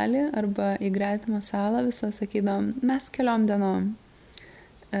salos dalį arba į gretimą salą, visą sakydom, mes keliom dienom.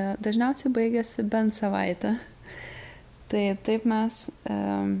 Dažniausiai baigėsi bent savaitę. Tai taip mes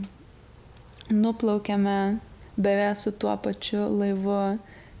nuplaukėme beveik su tuo pačiu laivu,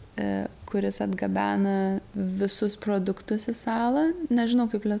 kuris atgabena visus produktus į salą. Nežinau,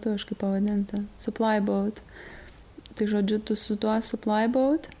 kaip lietuviškai pavadinti. Supply boat. Tai žodžiu, tu su tuo supply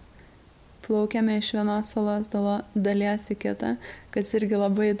boat plaukėme iš vienos salos dalies į kitą, kas irgi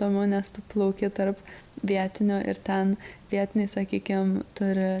labai įdomu, nes tu plauki tarp vietinių ir ten vietiniai, sakykime,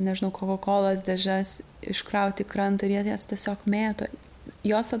 turi, nežinau, Coca-Colos dėžes iškrauti krantą ir jie jas tiesiog mėto.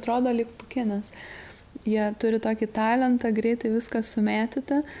 Jos atrodo lyg pukinas. Jie turi tokį talentą greitai viską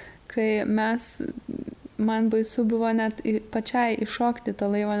sumėtyti, kai man baisu buvo net pačiai iššokti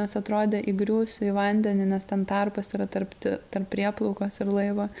tą laivą, nes atrodė įgriūsiu į vandenį, nes ten tarpas yra tarp prieplaukos ir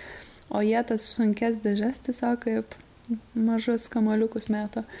laivo. O jie tas sunkes dėžes tiesiog kaip mažus kamaliukus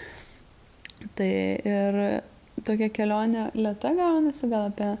mėto. Tai ir tokia kelionė lėta gaunasi, gal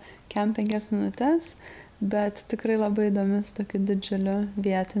apie 5 minutės, bet tikrai labai įdomi su tokiu didžiuliu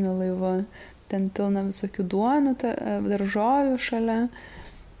vietiniu laivu. Ten pilna visokių duonų, daržovių šalia.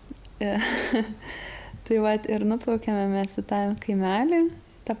 Tai ir nuplaukėme mes į tą kaimelį,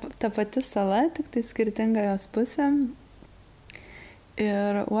 ta pati sala, tik tai skirtinga jos pusė.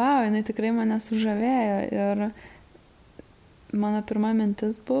 Ir jinai tikrai mane sužavėjo. Ir mano pirma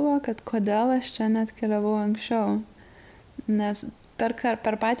mintis buvo, kad kodėl aš čia net keliavau anksčiau. Nes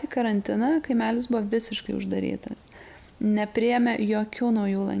per patį karantiną kaimelis buvo visiškai uždarytas. Nepriėmė jokių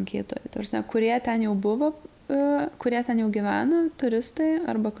naujų lankytojų. Tarsi, kurie ten jau buvo, kurie ten jau gyveno, turistai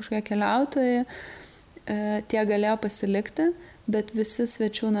arba kažkokie keliautojai, tie galėjo pasilikti, bet visi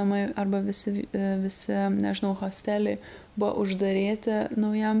svečių namai arba visi, nežinau, hosteliai buvo uždaryti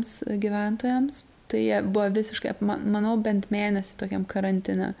naujams gyventojams. Tai jie buvo visiškai, manau, bent mėnesį tokiam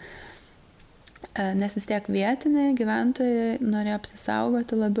karantine. Nes vis tiek vietiniai gyventojai norėjo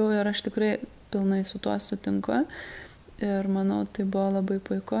apsisaugoti labiau ir aš tikrai pilnai su tuo sutinku. Ir manau, tai buvo labai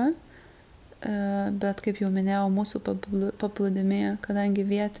puiku. Bet kaip jau minėjau, mūsų paplūdimyje, kadangi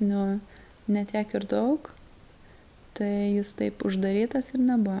vietinių netiek ir daug, tai jis taip uždarytas ir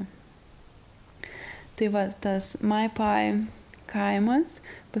nebuvo. Tai tas Mai Pai kaimas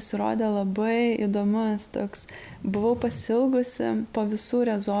pasirodė labai įdomus, toks buvau pasilgusi po visų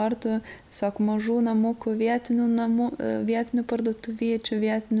rezortų, tiesiog mažų namukų, vietinių parduotuviečių,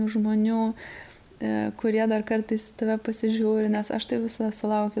 vietinių žmonių, kurie dar kartais tave pasižiūri, nes aš tai visada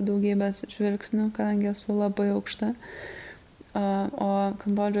sulaukiu daugybės žvilgsnių, kadangi esu labai aukšta. O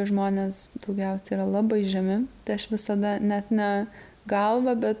Kambodžos žmonės daugiausiai yra labai žemi. Tai aš visada net ne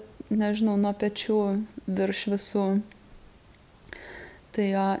galva, bet nežinau, nuo pečių virš visų Tai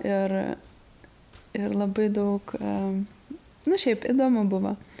jo, ir labai daug, šiaip įdomu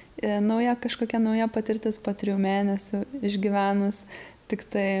buvo. Kažkokia nauja patirtis po 3 mėnesių išgyvenus tik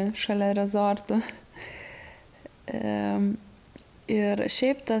tai šalia rezortų. Ir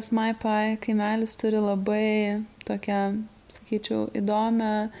šiaip tas Maipai kaimelis turi labai tokią, sakyčiau,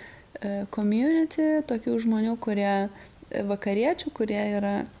 įdomią community, tokių žmonių, vakariečių, kurie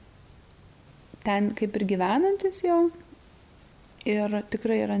yra ten kaip ir gyvenantis jau. Ir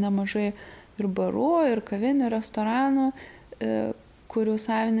tikrai yra nemažai ir barų, ir kavinių, restoranų, kurių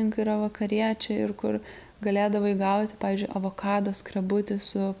savininkai yra vakariečiai ir kur galėdavai gauti, pavyzdžiui, avokado skrebutį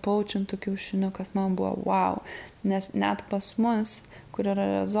su paučintu kiaušiniu, kas man buvo wow. Nes net pas mus, kur yra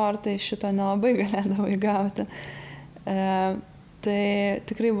rezortai, šito nelabai galėdavai gauti. Tai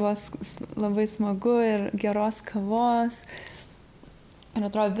tikrai buvo labai smagu ir geros kavos. Ir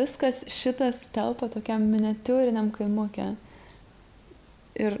atrodo, viskas šitas telpa tokiam miniatiūriniam kaimukė.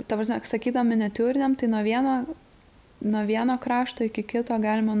 Ir, ta prasme, sakydam miniatiūriniam, tai nuo vieno krašto iki kito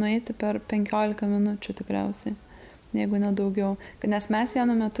galima nueiti per 15 minučių tikriausiai, jeigu nedaugiau. Nes mes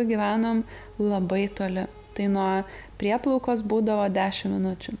vienu metu gyvenom labai toli. Tai nuo prieplaukos būdavo 10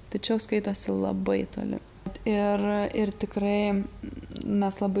 minučių. Tačiau skaitosi labai toli. Ir tikrai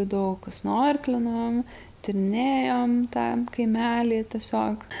mes labai daug snorklinom, tyrinėjom tą kaimelį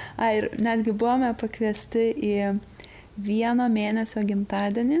tiesiog. Ir netgi buvome pakviesti į 1 mėnesio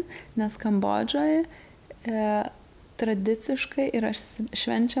gimtadienį, nes Kambodžoje tradiciškai yra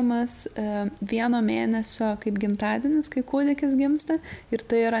švenčiamas 1 mėnesio kaip gimtadienis, kai kūdikis gimsta, ir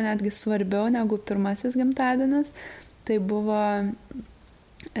tai yra netgi svarbiau negu pirmasis gimtadienis. Tai buvo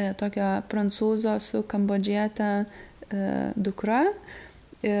tokio prancūzo su kambodžiete dukra,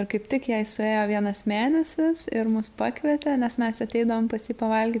 ir kaip tik jai suėjo 1 mėnesis ir mus pakvietė, nes mes ateidavom pas jį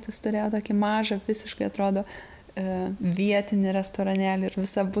pavalgyti, jis turėjo tokį mažą, visiškai atrodo vietinį restoranėlį, ir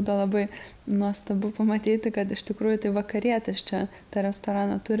visa būdavo labai nuostabu pamatyti, kad iš tikrųjų tai vakarietis čia tą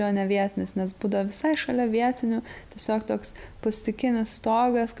restoraną turi, o ne vietinis, nes būdavo visai šalia vietinių, tiesiog toks plastikinis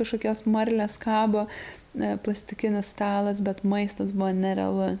stogas, kažkokios marlės kabo, plastikinis stalas, bet maistas buvo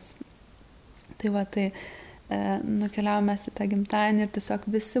nerealus. Tai va, nukeliavome į tą gimtadienį ir tiesiog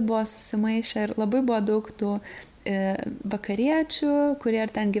visi buvo susimaišę ir labai buvo daug tų vakariečių, kurie ir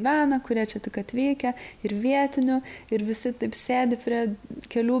ten gyvena, kurie čia tik atvykę, ir vietinių, ir visi taip sėdi prie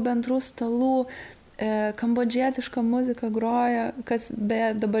kelių bendrų stalų, kambodžietiška muzika groja, kas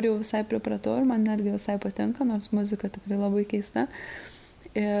beje dabar jau visai pripratau ir man netgi visai patinka, nors muzika tikrai labai keista.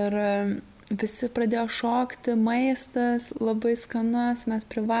 Ir visi pradėjo šokti, maistas labai skanus, mes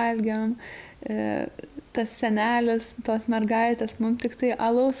privalgėm. Tas senelis, tos mergaitės, mums tik tai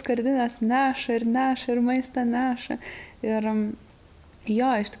alaus skardinės neša ir maistą neša. Ir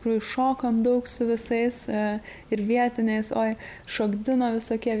jo, iš tikrųjų šokom daug su visais ir vietiniais, šokdino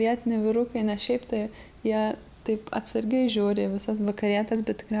visokie vietiniai vyrukai, nes šiaip tai jie taip atsargiai žiūri visas vakarietės,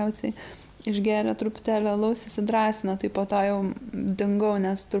 bet tikriausiai išgėrė truputėlį alaus, įsidrąsino, tai po to jau dingau,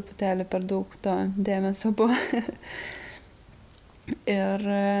 nes truputėlį per daug to dėmesio buvo. Ir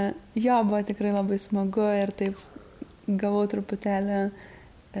jo, buvo tikrai labai smagu ir taip gavau truputėlį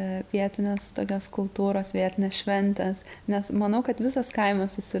vietinės tokios kultūros, vietinės šventės, nes manau, kad visas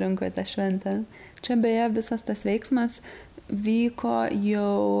kaimas susirinko į tą šventę. Čia beje visas tas veiksmas vyko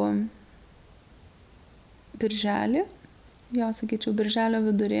jau birželį, sakyčiau, birželio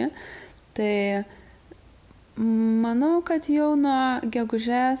vidury. Tai manau, kad jau nuo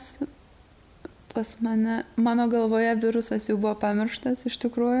gegužės pas mano galvoje virusas jau buvo pamirštas iš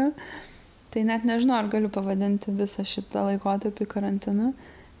tikrųjų. Tai net nežinau, ar galiu pavadinti visą šitą laikotarpį karantinu.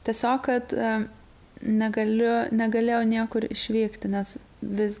 Tiesiog, kad negalėjau niekur išvykti, nes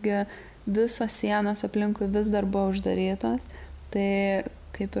visgi visos sienos aplinkui vis dar buvo uždarytos. Tai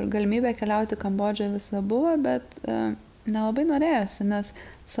kaip ir galimybė keliauti Kambodžoje visada buvo, bet nelabai norėjosi, nes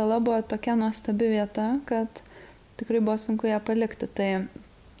sala buvo tokia nuostabi vieta, kad tikrai buvo sunku ją palikti.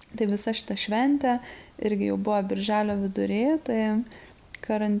 Tai visa šita šventė irgi jau buvo birželio vidury, tai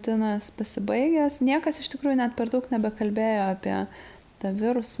karantinas pasibaigęs. Niekas iš tikrųjų net per daug nebekalbėjo apie tą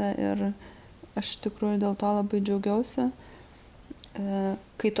virusą ir aš iš tikrųjų dėl to labai džiaugiausi.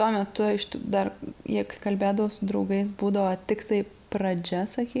 Kai tuo metu dar, jei kalbėdavau su draugais, būdavo tik tai pradžia,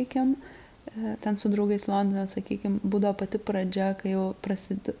 sakykime, ten su draugais Londone, sakykime, būdavo pati pradžia, kai jau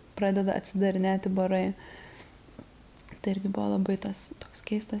pradeda atsidarinėti barai. Tai irgi buvo labai tas toks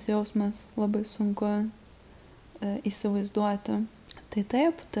keistas jausmas, labai sunku įsivaizduoti. Tai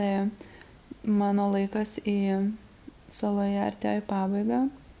taip, tai mano laikas į saloje artėjo į pabaigą.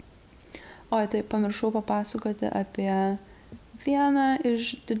 Tai pamiršau papasakoti apie vieną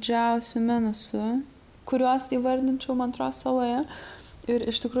iš didžiausių minusų, kuriuos įvardinčiau, man atrodo, saloje. Ir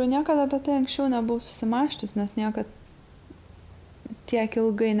iš tikrųjų niekada apie tai anksčiau nebuvau susimaščius, nes niekad tiek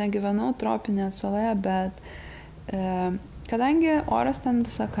ilgai negyvenau tropinėje saloje, bet kadangi oras ten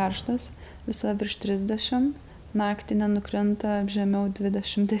visa karštas, visa virš 30, naktį nenukrinta žemiau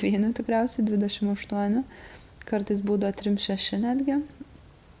 29, tikriausiai 28, kartais būdavo 36 netgi,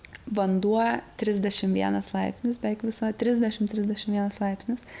 vanduo 31 laipsnis, beveik visa 30-31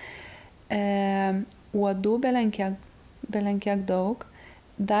 laipsnis, uodų belenkiek daug,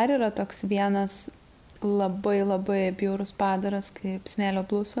 dar yra toks vienas labai labai bjaurus padaras kaip smėlio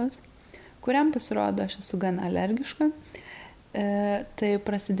blusos, kuriam pasirodo aš esu gan alergiška. Tai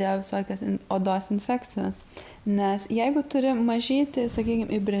prasidėjo visokios odos infekcijos, nes jeigu turi mažyti,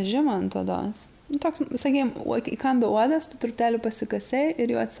 sakykime, įbrėžimą ant odos, toks, sakykime, įkando uodas, tu truputėlį pasikasei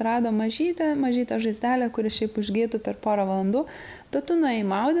ir jau atsirado mažytė žaizdelė, kuri šiaip užgytų per porą valandų, bet tu nuėjai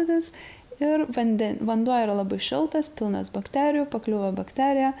maudytis ir vanduo yra labai šiltas, pilnas bakterijų, pakliuvo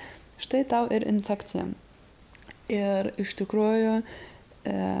bakterija, štai tau ir infekcija. Ir iš tikrųjų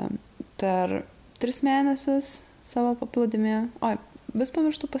per 3 mėnesius savo paplūdimyje, vis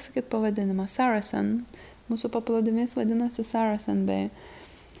pamirštu pasakyti pavadinimą, Saracen, mūsų paplūdimys vadinasi Saracen Bay.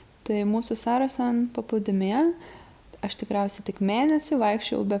 Tai mūsų Saracen paplūdimyje aš tikriausiai tik mėnesį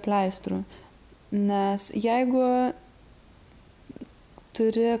vaikščiau be pleistrų, nes jeigu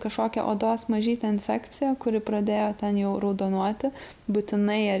turi kažkokią odos mažytę infekciją, kuri pradėjo ten jau raudonuoti,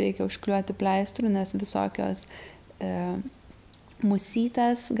 būtinai ją reikia užkliuoti pleistrų, nes visokios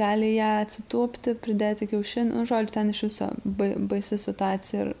musytės gali ją atsitūpti, pridėti kiaušinį, žodžiu, ten iš viso baisi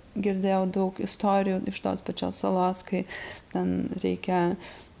situacija ir girdėjau daug istorijų iš tos pačios salos, kai ten reikia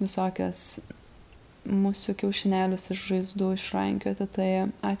visokias musių kiaušinėlius iš žaizdų išrankioti, tai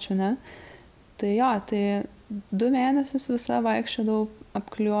ačiū ne. Tai jo, tai 2 mėnesius visą vaikščiodavau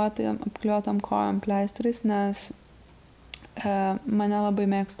apkliuotam kojom pleistrais, nes mane labai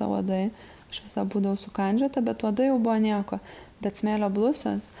mėgsta uodai, aš visą būdavau sukandžiota, bet uodai jau buvo nieko. Bet smėlio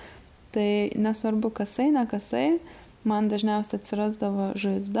blusos, tai nesvarbu kasai, nekasai, man dažniausiai atsirasdavo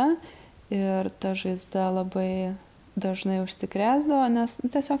žaizda ir ta žaizda labai dažnai užsikrėsdavo, nes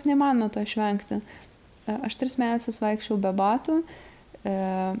tiesiog neįmanoma to išvengti. Aš 3 mėnesius vaikščiau be batų,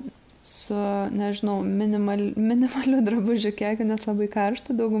 su, nežinau, minimaliu drabužių kiekiu, nes labai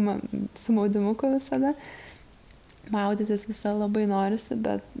karšta, dauguma su maudimuku visada. Maudytis visą labai norisi,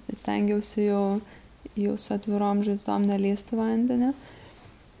 bet stengiausi jau su atvirom žaizdom nelįsti vandenį.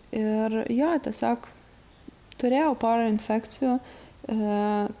 Ir jo, tiesiog turėjau porą infekcijų,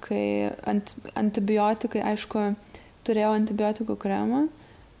 kai antibiotikai, aišku, turėjau antibiotikų kremą,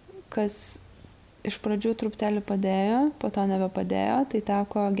 kas iš pradžių truputėlį padėjo, po to nebepadėjo, tai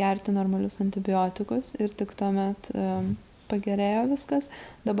teko gerti normalius antibiotikus ir tik tuomet pagerėjo viskas.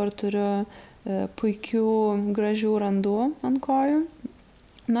 Dabar turiu puikių, gražių randų ant kojų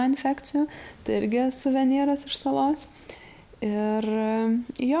nuo infekcijų, tai irgi suvenyras iš salos. Ir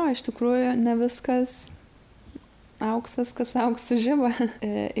jo, iš tikrųjų ne viskas auksas, kas auksu žiba.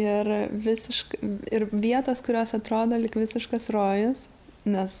 Ir vietos, kurios atrodo lyg visiškas rojus,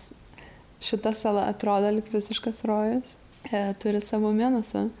 nes šita sala atrodo lyg visiškas rojus, turi savo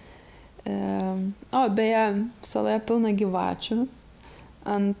minusų. Beje, saloje pilna gyvačių.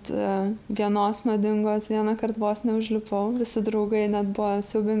 Ant vienos nuodingos vieną kartą vos neužlipau. Visi draugai net buvo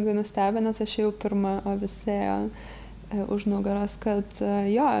siaubingai nustebę, nes aš jau pirma, o visi ėjo už nugaros, kad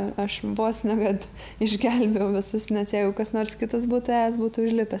jo, aš vos negad išgelbėjau visus, nes jeigu kas nors kitas būtų ėjęs, būtų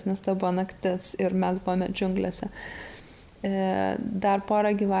užlipęs, nes ta buvo naktis ir mes buvome džiunglėse. Dar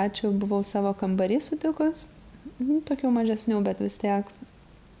porą gyvačių buvau savo kambarį sutikus, tokių mažesnių, bet vis tiek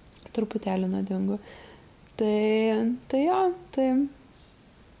truputėlį nuodingų. Tai jo,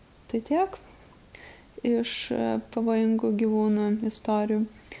 tai tiek iš pavojingų gyvūnų istorijų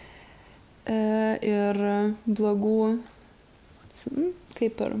ir blogų,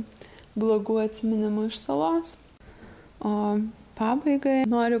 kaip ir blogų atsiminimų iš salos. O pabaigai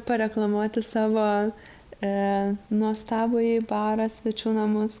noriu pareklamuoti savo nuostabųjį barą Svečių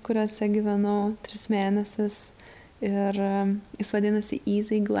namus, kuriuose gyvenau 3 mėnesius ir jis vadinasi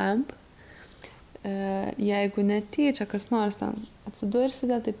Easy Glamp. Jeigu netyčia kas nors ten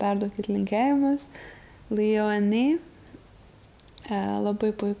atsidursite, tai perduokit linkėjimus. Leo Annie,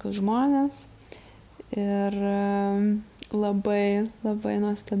 labai puikus žmonės ir labai, labai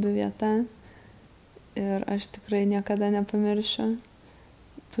nuostabi vieta. Ir aš tikrai niekada nepamiršiu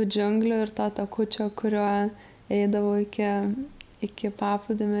tų džiunglių ir to takučio, kuriuo eidavau iki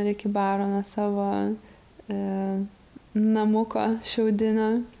paplūdimio ir iki baro nuo savo namuko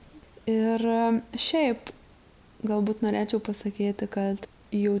šiaudinio. Ir šiaip galbūt norėčiau pasakyti, kad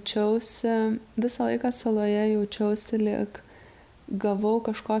visą laiką saloje jaučiausi lyg gavau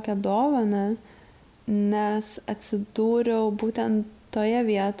kažkokią dovaną, nes atsidūriau būtent toje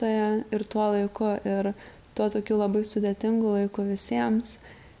vietoje ir tuo laiku ir tuo tokiu labai sudėtingu laiku visiems.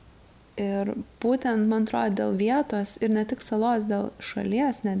 Ir būtent, man atrodo, dėl vietos ir ne tik salos, dėl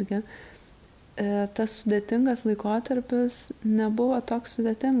šalies netgi, tas sudėtingas laikotarpis nebuvo toks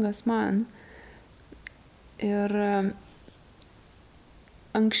sudėtingas man. Ir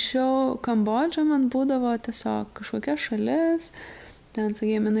anksčiau Kambodža man būdavo tiesiog kažkokia šalis, ten,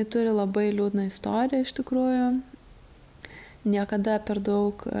 sakykime, jinai turi labai liūdną istoriją iš tikrųjų. Niekada per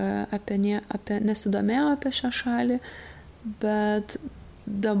daug nesidomėjau apie šią šalį, bet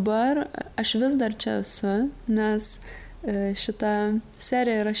dabar aš vis dar čia esu, nes šitą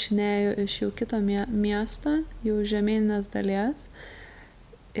seriją įrašinėju iš jau kito miesto, jau žemyninės dalies.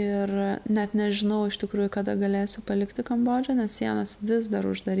 Ir net nežinau iš tikrųjų, kada galėsiu palikti Kambodžą, nes sienos vis dar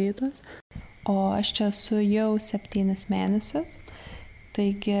uždarytos. O aš čia esu jau 7 mėnesius,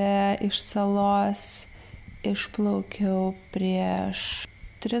 taigi iš salos išplaukiau prieš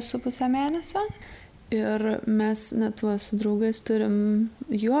 3,5 mėnesio. Ir mes net su draugais turim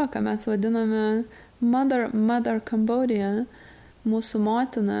juoką, mes vadiname Mother Cambodia, mūsų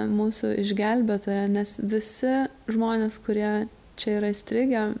motina, mūsų išgelbėtoja, nes visi žmonės, kurie čia yra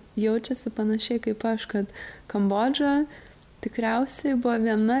įstrigę, jaučiasi panašiai kaip aš, kad Kambodža tikriausiai buvo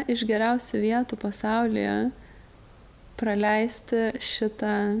viena iš geriausių vietų pasaulyje praleisti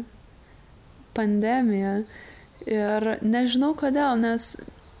šitą pandemiją. Ir nežinau kodėl, nes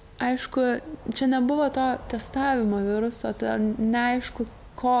aišku, čia nebuvo to testavimo viruso, tai neaišku,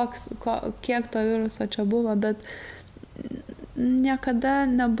 kiek to viruso čia buvo, bet niekada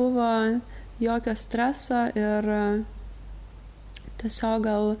nebuvo jokio streso ir tiesiog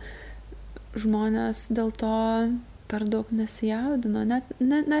gal žmonės dėl to per daug nesijaudino,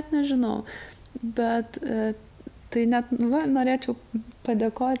 net nežinau, bet tai net norėčiau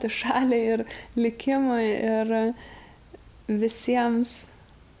padėkoti šaliai ir likimui ir visiems,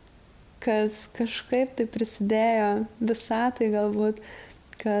 kas kažkaip tai prisidėjo, visatai galbūt,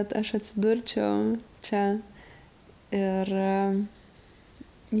 kad aš atsidurčiau čia ir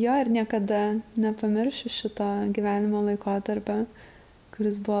ir niekada nepamiršiu šito gyvenimo laikotarpio,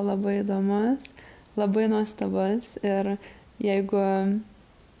 kuris buvo labai įdomus, labai nuostabus. Ir jeigu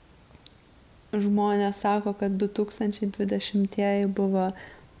žmonės sako, kad 2020 buvo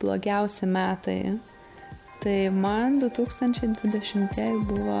blogiausi metai, tai man 2020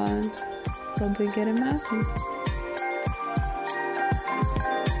 buvo labai geri metai.